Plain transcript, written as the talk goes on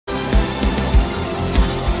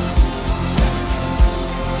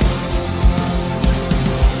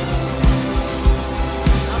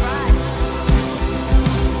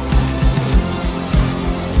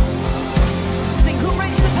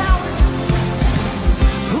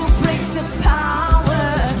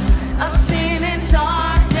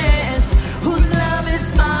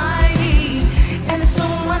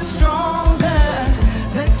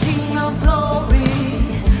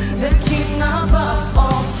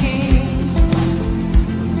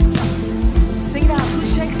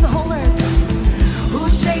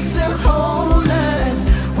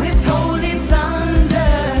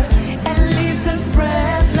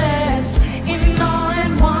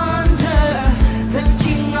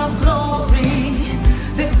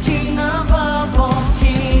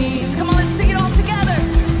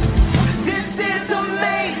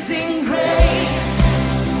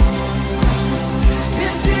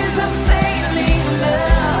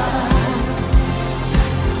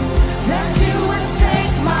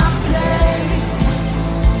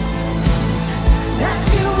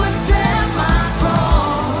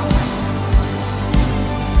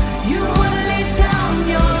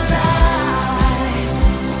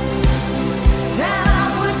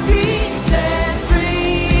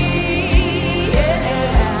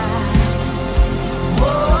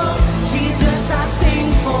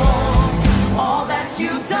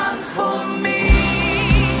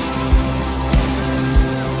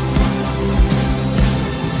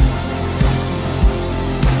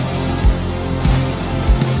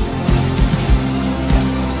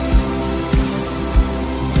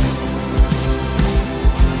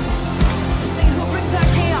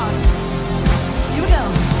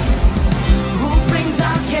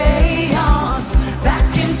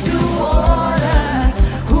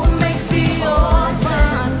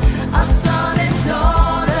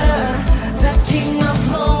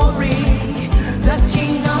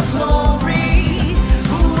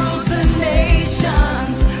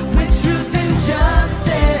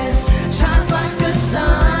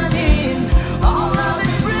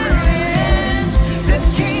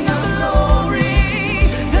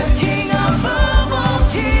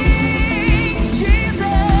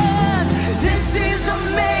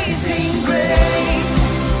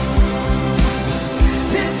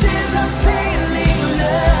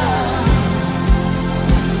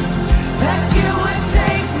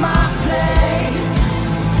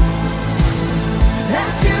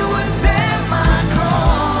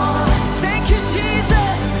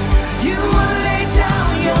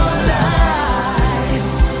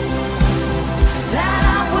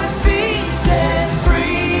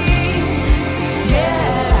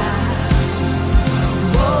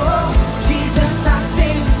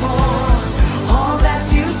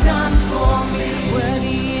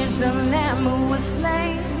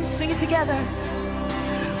sing it together.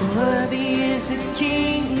 Worthy is the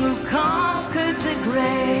King who conquered the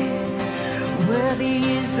grave. Worthy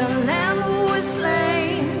is the Lamb who was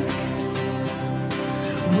slain.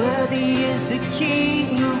 Worthy is the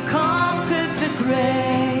King who conquered the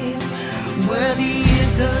grave. Worthy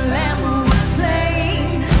is the Lamb who was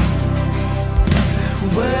slain.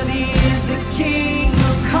 Worthy is the King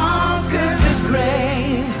who conquered the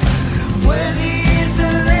grave. Worthy is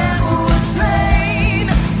the Lamb who was slain.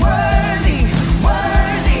 Worthy,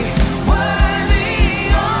 worthy, worthy.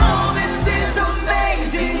 Oh, this is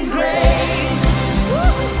amazing grace.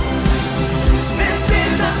 Woo. This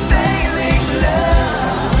is unfailing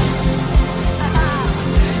love.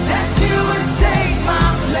 That you would take my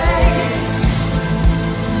place.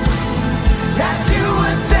 That you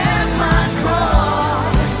would bear my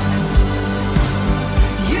cross.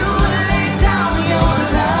 You would lay down your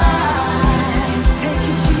life. Thank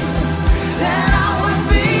you, Jesus. That I would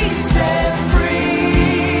be set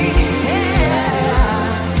free.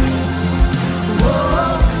 Yeah.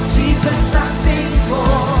 Whoa, Jesus, I sing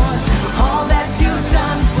for all that you've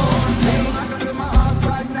done for me. I can feel my heart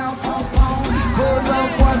right now, pump, pump, cause of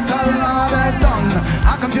what the Lord has done.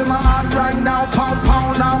 I can feel my heart right now, pump,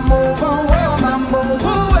 pump, I'm overwhelmed, I'm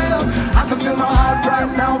overwhelmed. I can feel my heart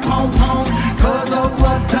right now, pump, pump, cause of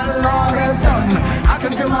what the Lord has done. I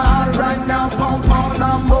can feel my heart right now, pump, pump,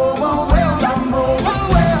 I'm overwhelmed, I'm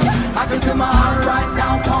overwhelmed. I can feel my heart right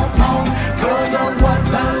now, pump, pump, cause of what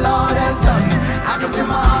the Lord has done. I can feel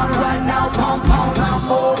my heart right now, pump, pump,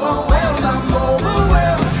 I'm overwhelmed, I'm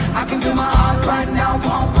overwhelmed. I can feel my heart right now,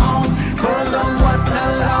 pump, pump, cause of what the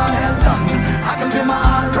Lord has done. I can feel my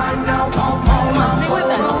heart right now, pump, pump, I'm Sing with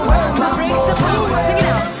us. overwhelmed, Who I'm breaks the power? Sing it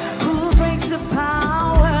out. overwhelmed. Who breaks the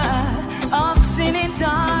power of sin and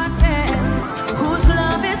darkness? Whose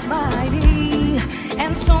love is mighty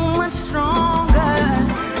and so much stronger?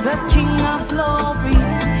 The King of glory,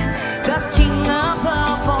 the King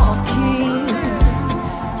above all kings.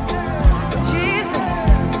 Jesus.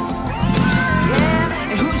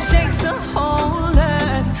 Yeah. And who shakes the whole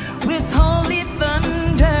earth with holy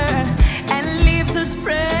thunder and leaves us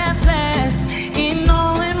breathless in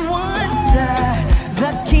awe and wonder?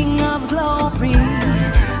 The King of glory,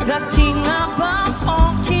 the King above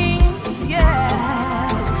all kings.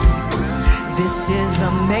 Yeah. This is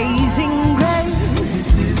amazing grace.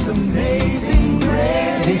 This is amazing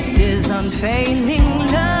grace. This is unfailing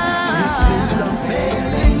love. This is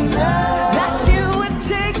unfailing love. That you would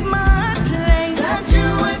take my place. That you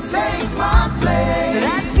would take my place.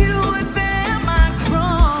 That you would bear my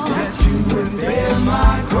cross. That you would bear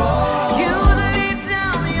my cross. You would lay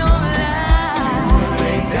down your life.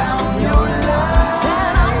 Lay down your life.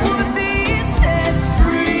 That I would be set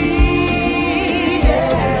free.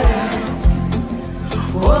 Yeah.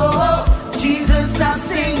 Whoa, Jesus, I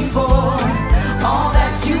sing for all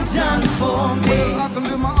that you've done for me. I can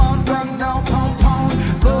feel my heart right now, pump, pump,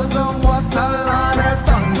 cause of what the Lord has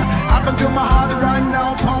done. I can feel my heart right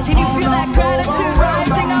now, pump, Can you pump, feel that I'm gratitude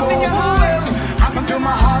overwhelmed, rising I'm up in your heart? overwhelmed. I can feel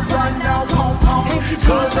my heart right now, pump, pump, Thank you,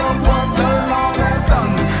 cause of what the Lord has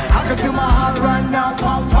done. I can feel my heart right now,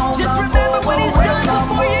 pump, pump, Just I'm remember what He's done overwhelmed,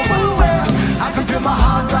 for you. I'm overwhelmed. I can feel my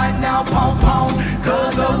heart right now, pump, pump,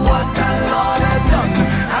 cause of what the Lord has done.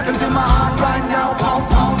 I can feel my heart right now, pump,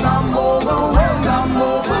 pump, I'm overwhelmed, I'm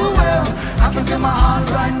overwhelmed. I can feel my heart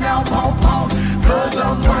right now, pump, pump, cause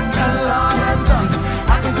of what the Lord has done.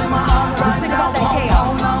 I can feel my heart right Sing now, about that pump, chaos.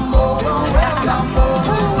 pump, I'm overwhelmed, I'm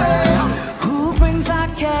overwhelmed. Who brings our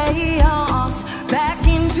chaos back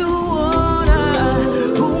into order?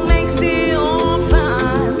 Who makes the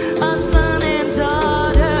orphan a son and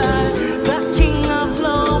daughter? The King of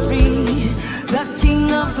glory, the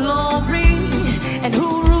King of glory, and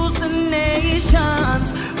who rules the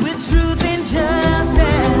nations with truth and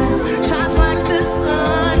justice, shines like the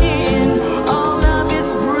sun in all of His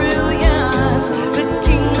brilliance. The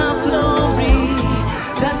King of glory,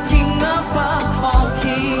 the King above all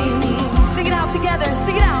kings. Sing it out together,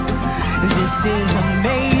 sing it out. This is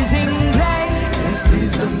amazing grace. This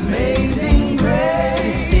is amazing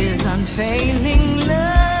grace. This is unfailing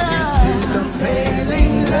love. This is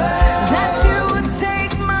unfailing love. That you would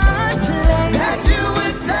take my place. That you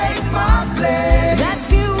would take my place. That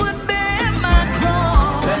you would bear my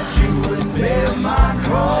cross. That you would bear my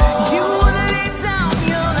cross. You would lay down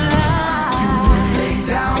your life. You would lay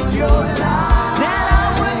down your life. That I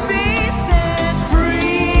would be set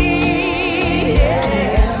free.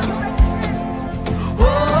 Yeah.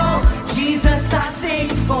 Oh, Jesus, I sing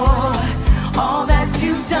for all that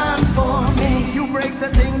you've done for me. You break the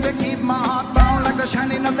thing that keep my heart bound, like the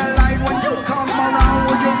shining of the light when you come around.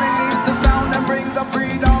 Will you release the sound and bring the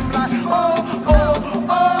freedom? Like oh, oh,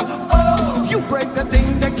 oh,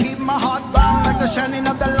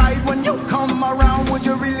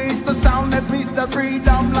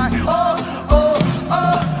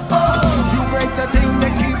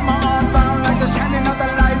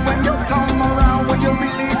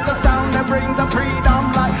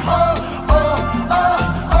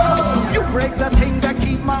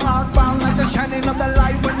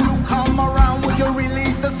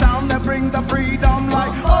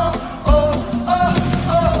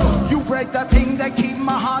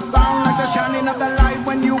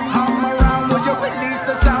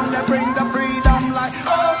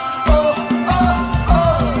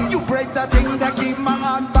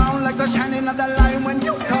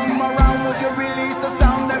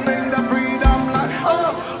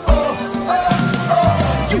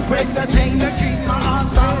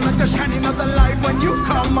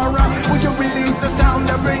 come around, would you release the sound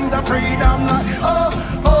and bring the freedom? Like, oh,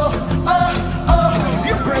 oh, oh, oh.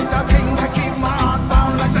 You break the thing that keep my heart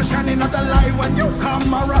bound, like the shining of the light when you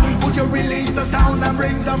come around. Would you release the sound and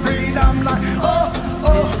bring the freedom? Like, oh.